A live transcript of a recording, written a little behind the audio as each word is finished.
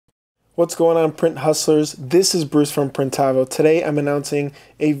What's going on, Print Hustlers? This is Bruce from Printavo. Today I'm announcing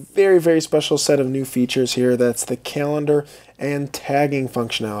a very special set of new features here. That's the calendar and tagging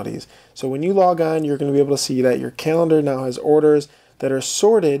functionalities. So when you log on, you're going to be able to see that your calendar now has orders that are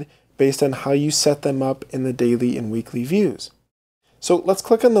sorted based on how you set them up in the daily and weekly views. So let's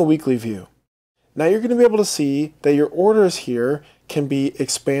click on the weekly view. Now you're going to be able to see that your orders here can be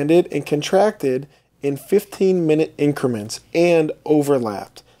expanded and contracted in 15-minute increments and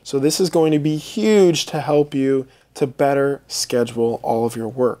overlapped. So this is going to be huge to help you to better schedule all of your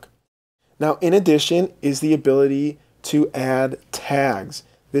work. Now, in addition is the ability to add tags.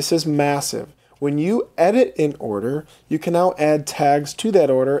 This is massive. When you edit an order, you can now add tags to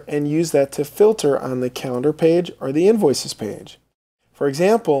that order and use that to filter on the calendar page or the invoices page. For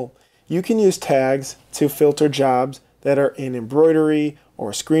example, you can use tags to filter jobs that are in embroidery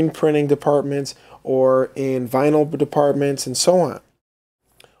or screen printing departments or in vinyl departments and so on.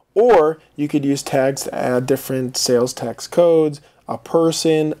 Or you could use tags to add different sales tax codes, a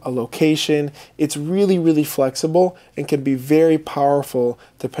person, a location. It's really flexible and can be very powerful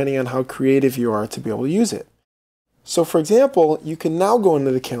depending on how creative you are to be able to use it. So for example, you can now go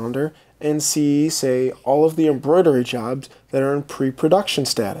into the calendar and see, say, all of the embroidery jobs that are in pre-production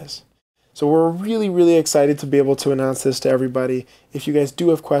status. So we're really excited to be able to announce this to everybody. If you guys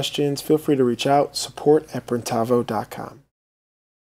do have questions, feel free to reach out, support@printavo.com.